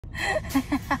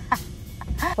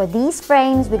For these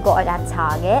frames, we got it at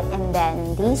Target, and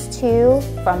then these two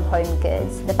from Home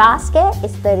Goods. The basket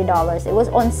is $30. It was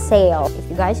on sale. If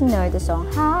you guys know the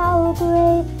song, How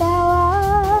Great Thou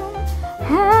Art,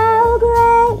 How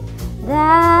Great Thou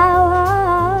Art.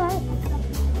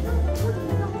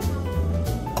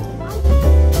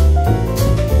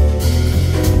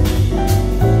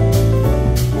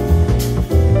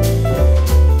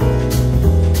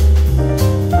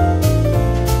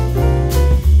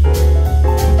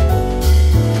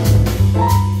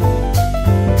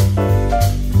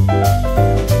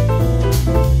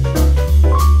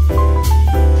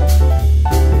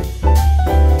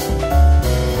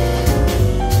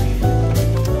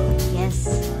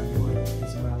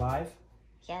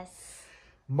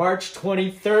 March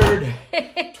 23rd,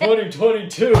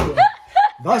 2022.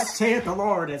 Thus saith the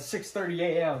Lord at 6:30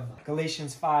 a.m.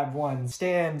 Galatians 5:1.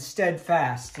 Stand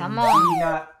steadfast. Come on. Be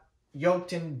not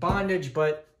yoked in bondage,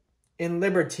 but in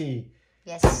liberty.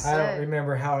 Yes, I don't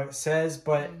remember how it says,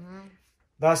 but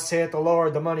thus saith the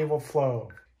Lord, the money will flow.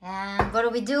 And what are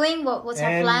we doing? What's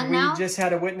our plan now? We just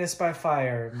had a witness by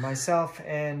fire. Myself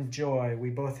and Joy.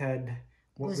 We both had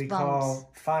what we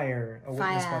call fire, a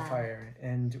witness by fire.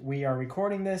 And we are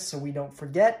recording this so we don't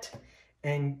forget.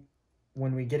 And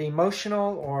when we get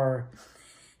emotional or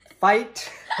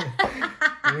fight,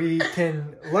 we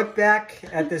can look back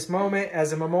at this moment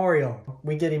as a memorial.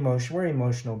 We get emotional. We're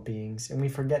emotional beings and we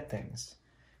forget things.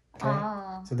 Okay?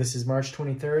 Oh. So this is March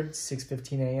 23rd,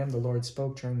 6:15 a.m. The Lord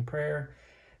spoke during prayer.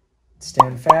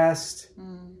 Stand fast.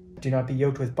 Do not be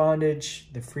yoked with bondage.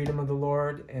 The freedom of the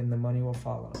Lord, and the money will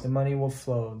follow. The money will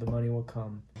flow. The money will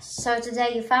come. So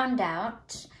today you found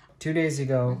out. 2 days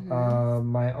ago,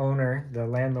 my owner, the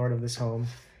landlord of this home,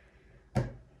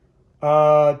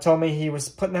 told me he was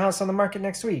putting the house on the market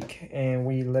next week, and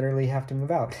we literally have to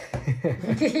move out.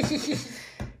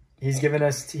 He's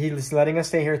letting us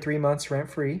stay here 3 months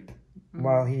rent-free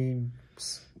while he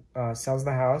sells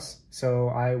the house. So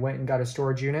I went and got a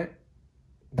storage unit.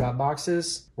 Got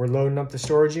boxes. We're loading up the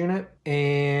storage unit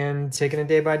and taking it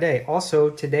day by day. Also,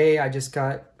 today I just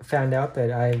found out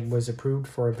that I was approved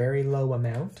for a very low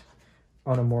amount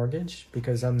on a mortgage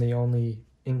because I'm the only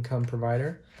income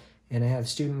provider and I have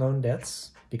student loan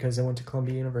debts because I went to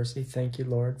Columbia University. Thank you,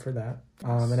 Lord, for that.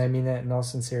 And I mean that in all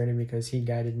sincerity because he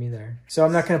guided me there. So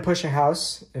I'm not going to push a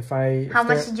house How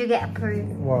much did you get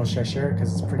approved? Well, should I share it?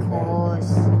 Because it's pretty bad. Of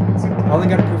course. I only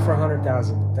got approved for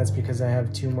 $100,000. That's because I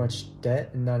have too much debt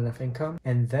and not enough income.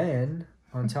 And then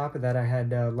on top of that, I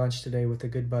had lunch today with a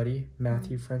good buddy,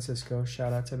 Matthew Francisco.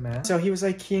 Shout out to Matt. So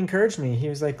he encouraged me. He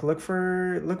was like, look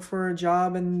for a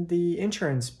job in the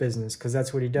insurance business because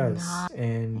that's what he does.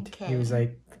 He was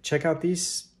like, check out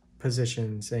these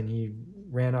positions. And he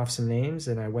ran off some names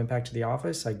and I went back to the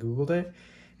office. I Googled it.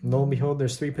 And lo and behold,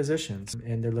 there's 3 positions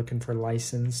and they're looking for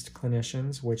licensed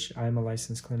clinicians, which I'm a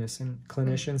licensed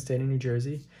clinician, state of New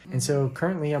Jersey. And so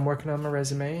currently I'm working on my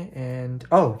resume and,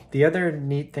 the other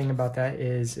neat thing about that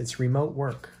is it's remote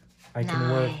work. I can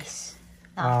work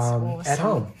awesome. At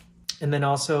home. And then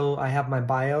also I have my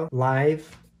bio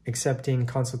live accepting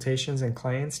consultations and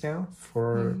clients now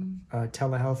for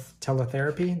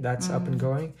teletherapy. That's up and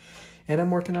going. And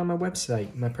I'm working on my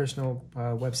website, my personal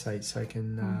website, so I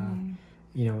can,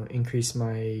 increase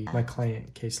my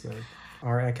client caseload.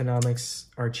 Our economics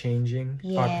are changing.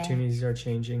 Yeah. Opportunities are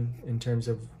changing in terms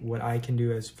of what I can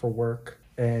do for work.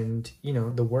 And,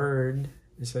 the word,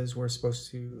 it says we're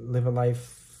supposed to live a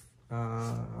life,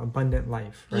 abundant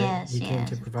life, right? Yes, He came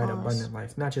to provide abundant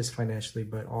life, not just financially,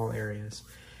 but all areas.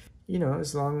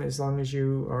 As long as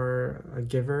you are a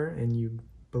giver and you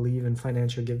believe in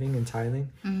financial giving and tithing,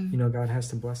 God has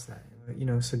to bless that.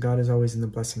 So God is always in the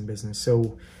blessing business.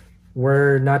 So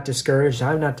we're not discouraged.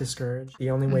 I'm not discouraged. The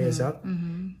only way is up.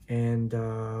 And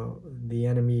the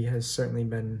enemy has certainly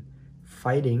been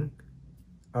fighting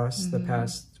us the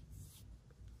past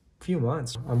few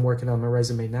months. I'm working on my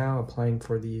resume now, applying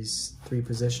for these 3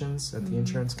 positions at the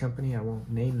insurance company. I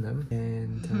won't name them.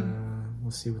 And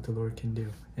we'll see what the Lord can do.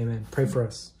 Amen. Pray for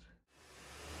us.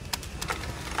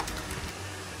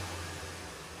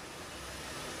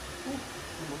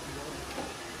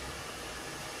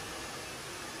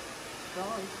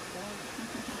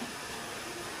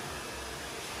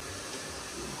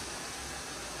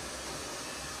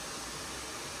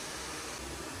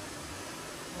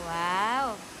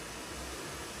 Wow.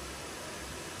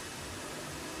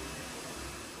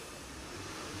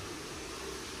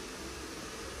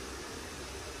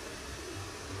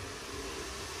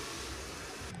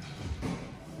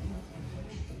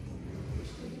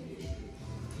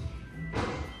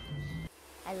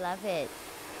 I love it.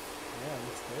 Yeah,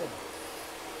 it's good.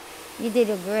 You did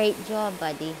a great job,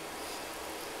 buddy.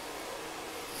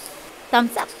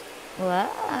 Thumbs up.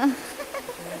 Wow.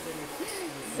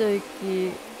 So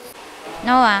cute.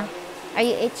 Noah, are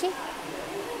you itchy?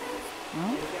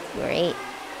 Oh, great.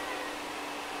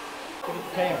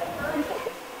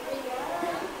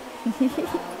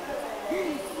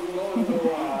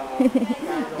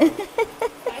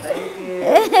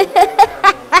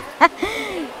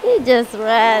 He just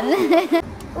ran.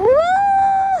 Woo!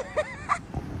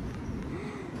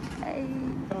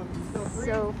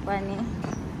 So funny.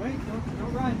 Wait,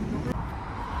 don't run. Don't run.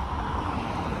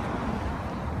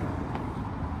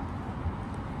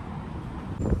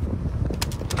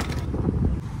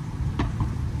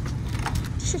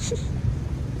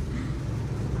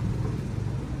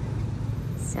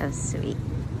 So sweet.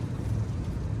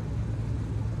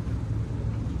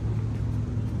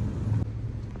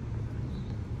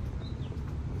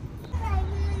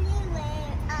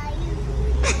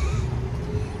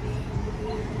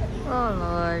 Oh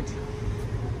Lord.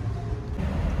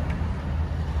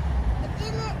 I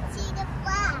didn't see the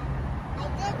flag. I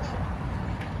didn't.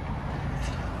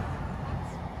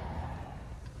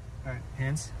 All right,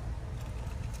 hands.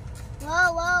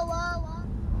 Whoa, whoa, whoa, whoa.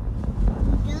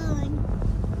 I'm done.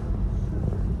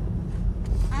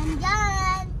 I'm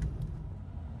done.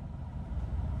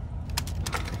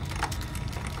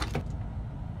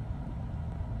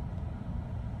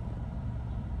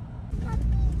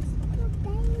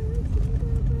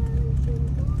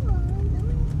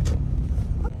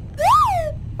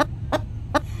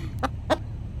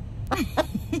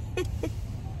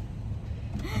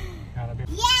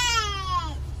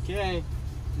 Yay! Okay.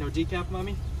 No decaf,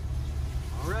 mommy?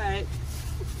 All right.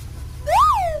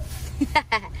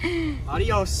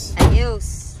 Adios.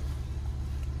 Adios.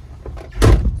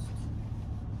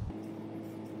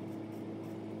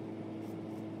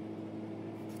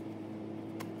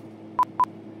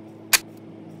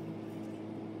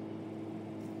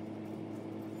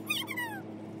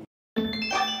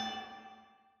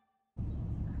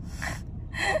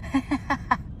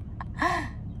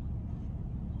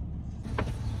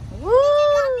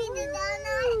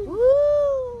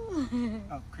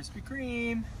 Oh, Krispy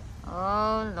Kreme.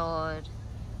 Oh Lord.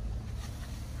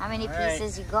 How many All right.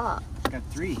 pieces you got? Got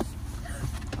 3.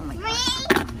 Oh my God.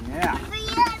 Me? Yeah. For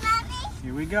you, Mommy?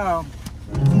 Here we go.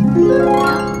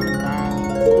 Yum,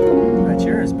 That's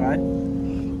yours, bud.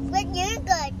 What you're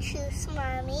gonna choose,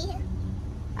 Mommy?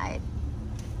 I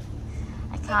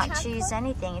can't chocolate? choose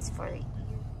anything. It's for you.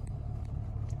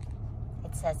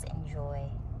 It says enjoy.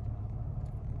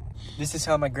 This is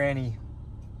how my granny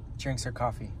drinks her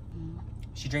coffee.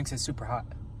 She drinks it super hot.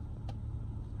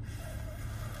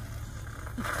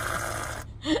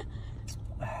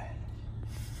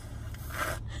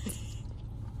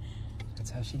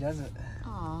 That's how she does it.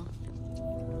 Aw.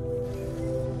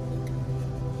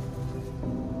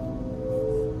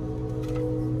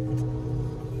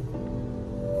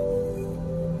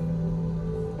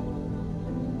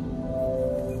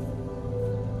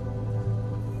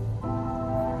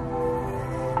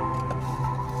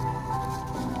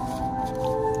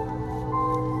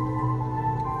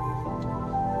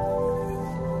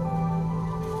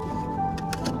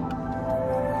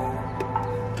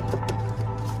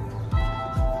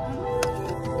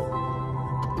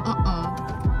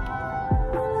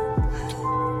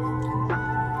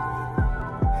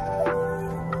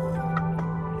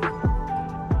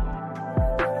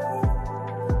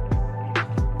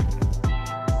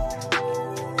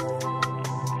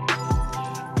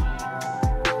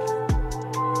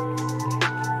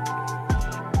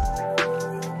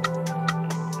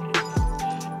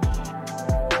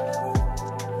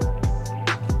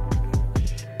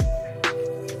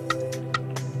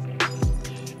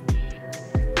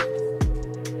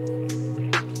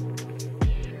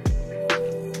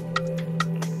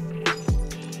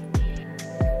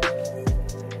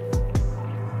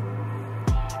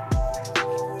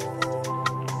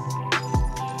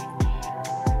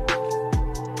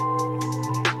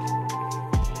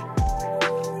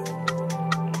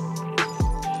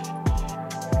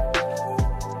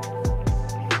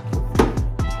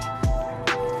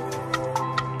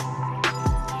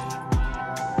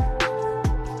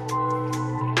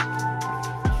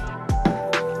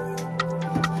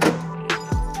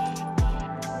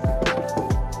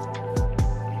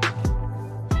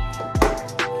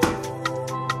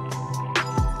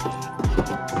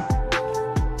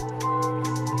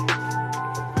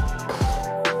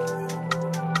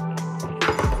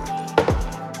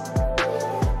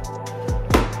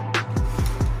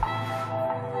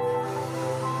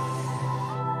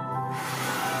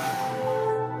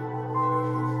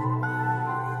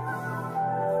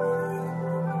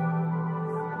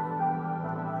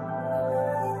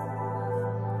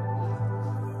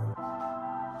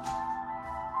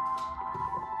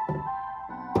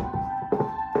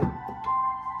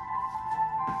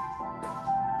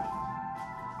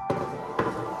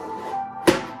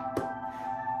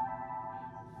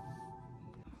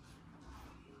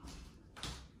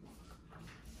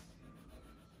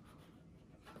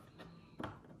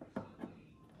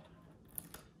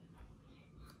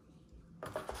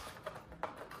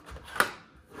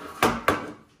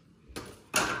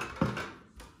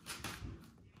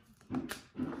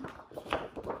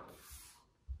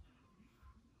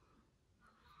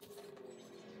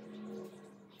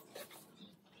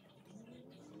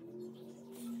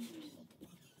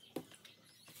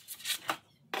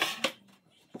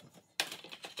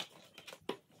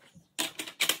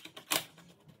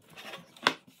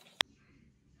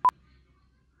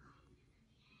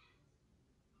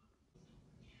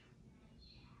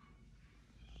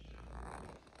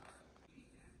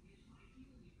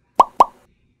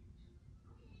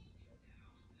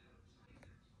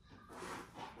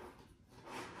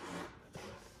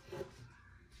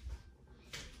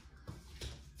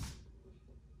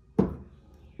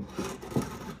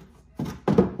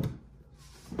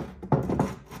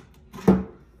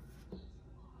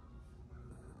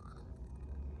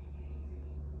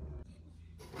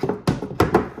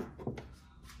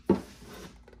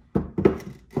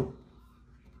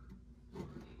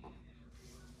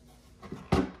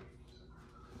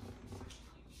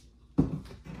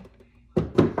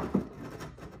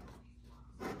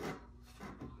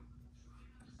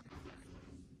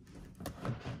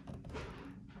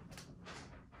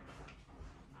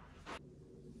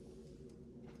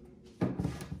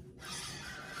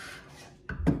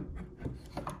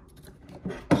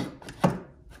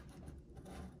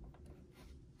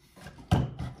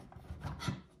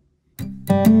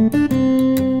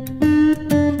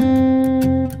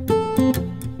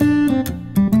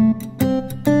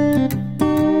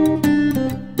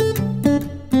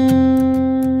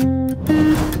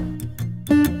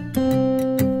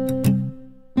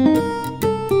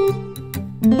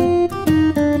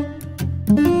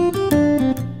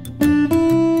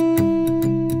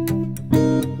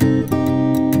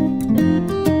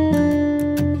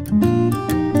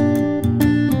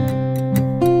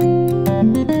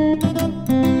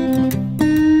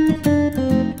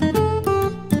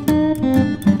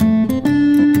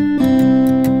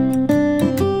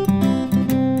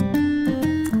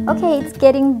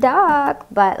 getting dark,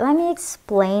 but let me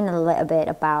explain a little bit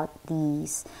about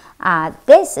these.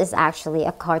 This is actually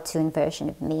a cartoon version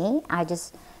of me. I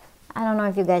don't know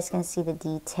if you guys can see the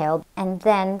detail. And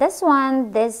then this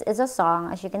one, this is a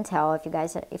song, as you can tell, if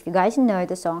you guys know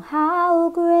the song, How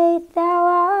Great Thou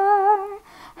Art,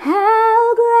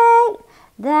 How Great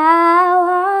Thou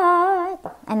Art.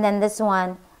 And then this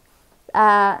one,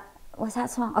 what's that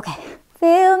song? Okay.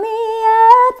 Fill me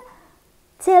up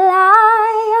till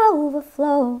I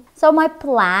overflow. So my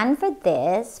plan for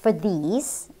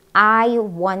these, I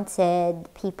wanted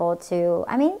people to,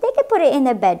 I mean, they could put it in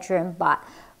their bedroom, but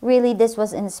really this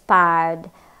was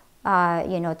inspired,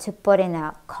 you know, to put in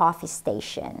a coffee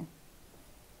station,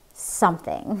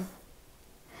 something.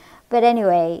 But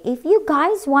anyway, if you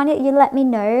guys want it, you let me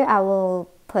know. I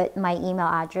will put my email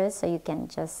address so you can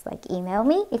just like email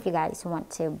me if you guys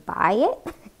want to buy it.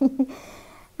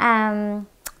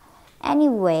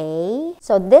 Anyway,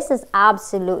 so this is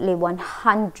absolutely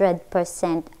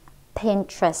 100%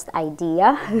 Pinterest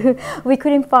idea. We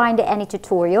couldn't find any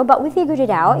tutorial, but we figured it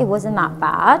out. It wasn't that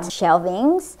bad.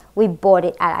 Shelvings, we bought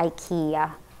it at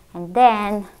IKEA. And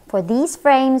then for these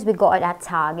frames, we got it at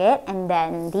Target. And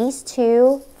then these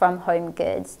two from Home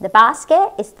Goods. The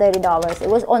basket is $30. It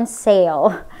was on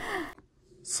sale.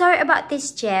 So about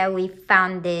this chair, we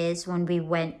found this when we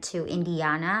went to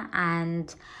Indiana.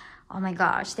 And oh my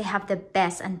gosh, they have the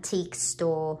best antique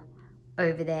store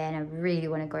over there. And I really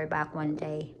want to go back one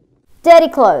day. Dirty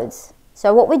clothes.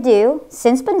 So what we do,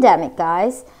 since pandemic,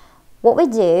 guys, what we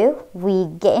do, we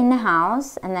get in the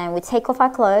house and then we take off our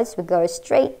clothes, we go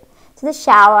straight to the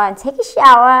shower and take a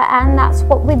shower, and that's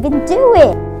what we've been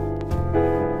doing.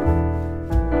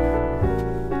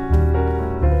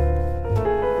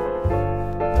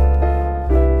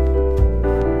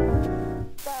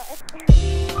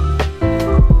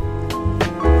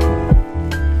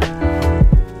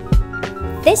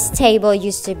 This table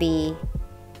used to be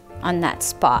on that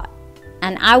spot,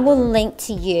 and I will link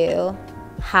to you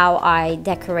how I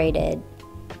decorated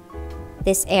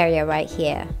this area right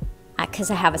here because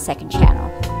I have a second channel.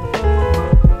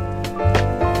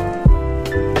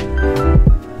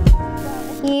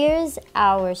 Here's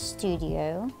our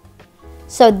studio.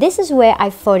 So this is where I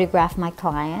photograph my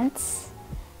clients,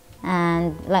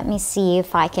 and let me see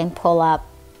if I can pull up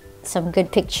some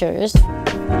good pictures.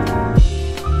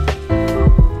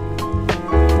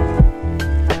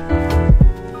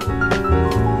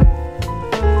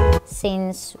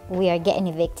 Since we are getting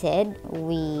evicted,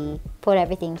 we put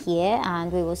everything here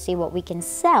and we will see what we can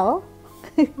sell.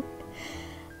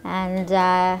 And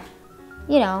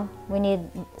you know, we need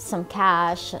some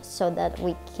cash so that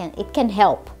it can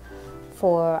help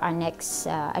for our next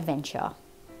adventure.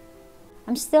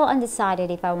 I'm still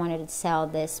undecided if I wanted to sell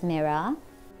this mirror.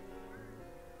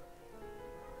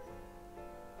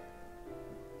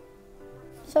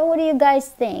 So what do you guys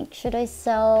think? Should I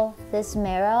sell this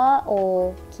mirror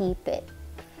or keep it?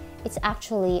 It's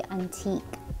actually antique.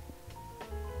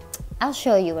 I'll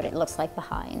show you what it looks like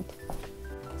behind.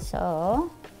 So,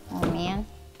 oh man,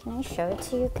 can I show it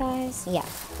to you guys? Yeah,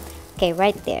 okay,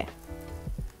 right there.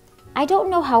 I don't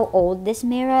know how old this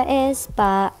mirror is,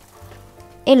 but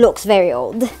it looks very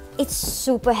old. It's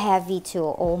super heavy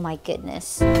too, oh my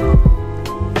goodness.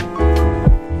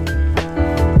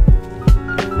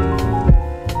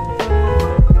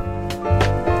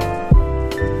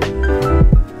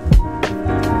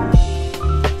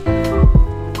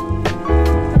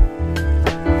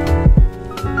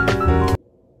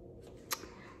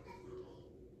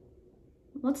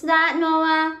 What's that,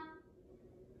 Noah?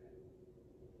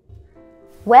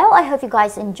 Well, I hope you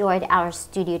guys enjoyed our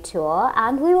studio tour,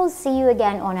 and we will see you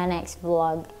again on our next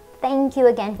vlog. Thank you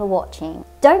again for watching.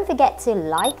 Don't forget to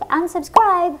like and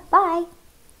subscribe. Bye.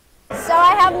 So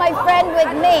I have my friend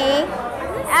with me,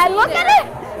 and look at it.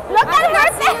 Look at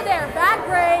her face. Back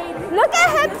grade. Look at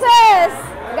her purse,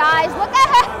 guys. Look at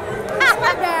her. It's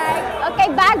my bag. Okay,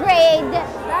 bag grade.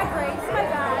 Bag grade. It's my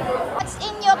bag. What's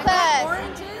in your I got purse?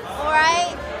 oranges. All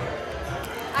right.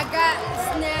 I got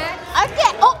snacks.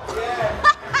 Okay. Oh.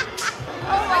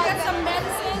 Oh my I got God. some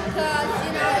medicine because,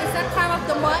 you know, it's that time of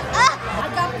the month. Ah. I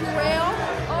got Purell.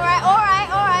 All right. All right.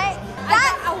 All right. I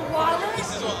got a wallet.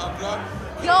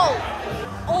 Yo,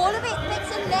 all of it fits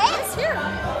in there. It's here.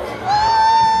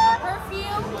 What?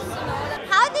 Perfumes, you know.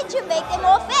 How did you make them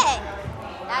all fit?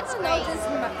 That's You know, great. just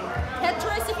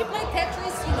Tetris. If you play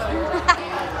Tetris, you know.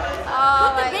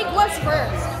 Oh Put the my big ones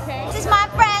first, okay? This is my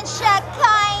friend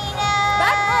Shekinah.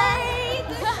 Back grade.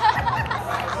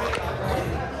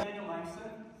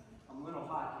 I'm a little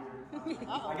hot here.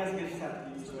 I guess I just have to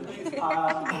be used to it.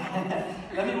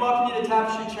 Let me welcome you to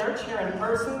Tapestry Church here in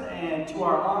person and to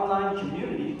our online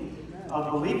community.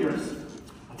 of believers.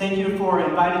 Thank you for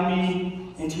inviting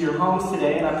me into your homes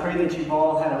today, and I pray that you've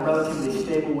all had a relatively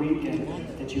stable week and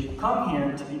that you've come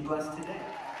here to be blessed today.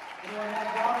 Anyone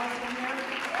have daughters in here?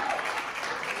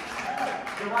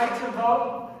 The right to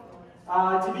vote,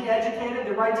 to be educated,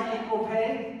 the right to equal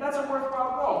pay, that's a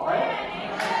worthwhile goal, right?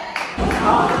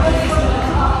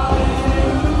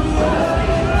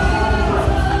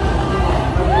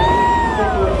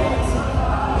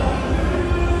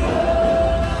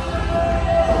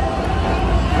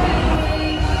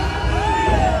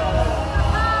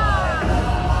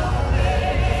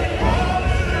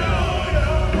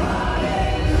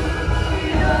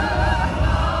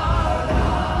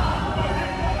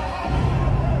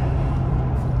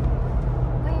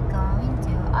 We're going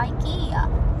to IKEA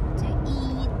to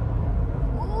eat.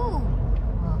 Ooh,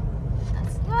 well,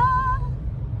 that's too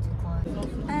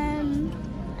close.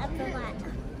 I forgot.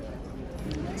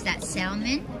 Is that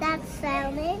salmon? That's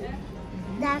salmon.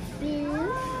 That's beef.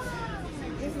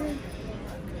 This is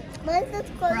what's this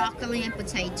called? Broccoli and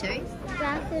potato.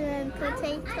 Broccoli and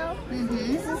potato.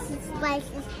 Mm-hmm. This is the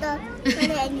spicy stuff. Put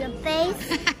it in your face.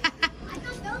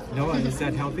 Noah, is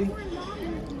that healthy?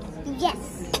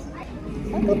 Yes.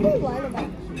 I could do one of them.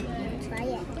 Try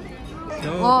it.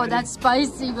 No. Oh, buddy. that's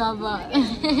spicy, Baba.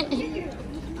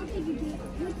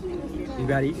 You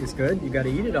gotta eat. It's good. You gotta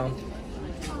eat it all.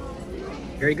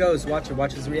 Here he goes. Watch it.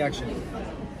 Watch his reaction.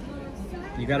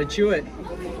 You gotta chew it.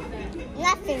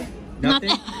 Nothing.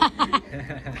 Nothing.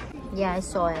 Yeah, I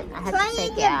saw it. I had Try to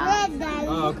take it it out. bread, Daddy.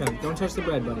 Oh, okay. Don't touch the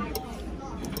bread, buddy.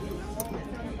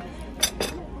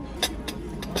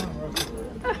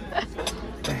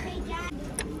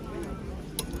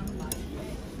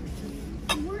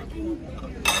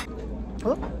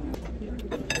 Oh.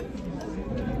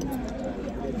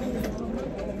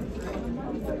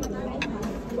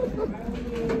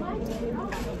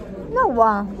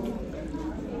 Noah.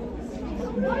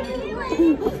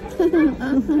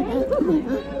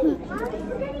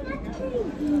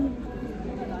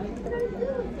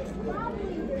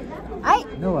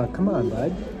 Noah, come on,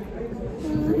 bud.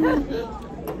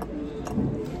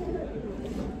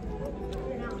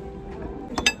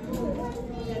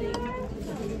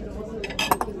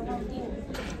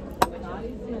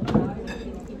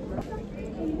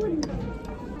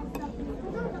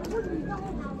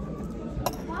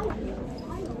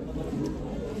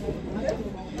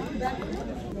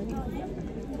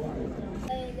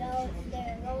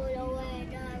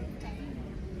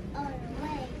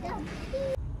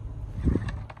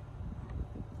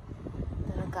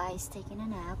 Little guy's taking a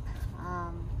nap.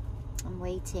 I'm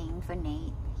waiting for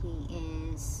Nate. He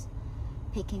is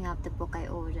picking up the book I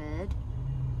ordered.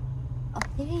 Oh,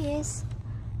 there he is.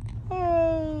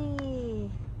 Hey!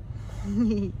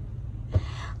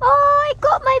 Oh, I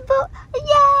got my book!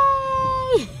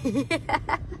 Yay!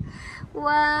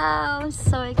 Wow, I'm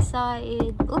so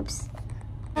excited. Oops.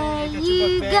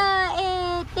 You got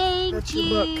it. Thank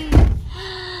you.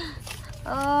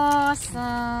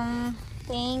 Awesome.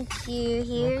 Thank you.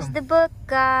 Here's the book,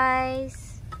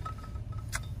 guys.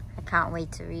 I can't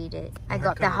wait to read it. I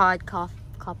got the hard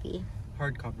copy.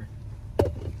 Hardcover.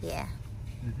 Yeah.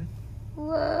 Mm-hmm.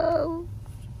 Whoa.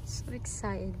 So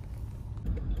excited.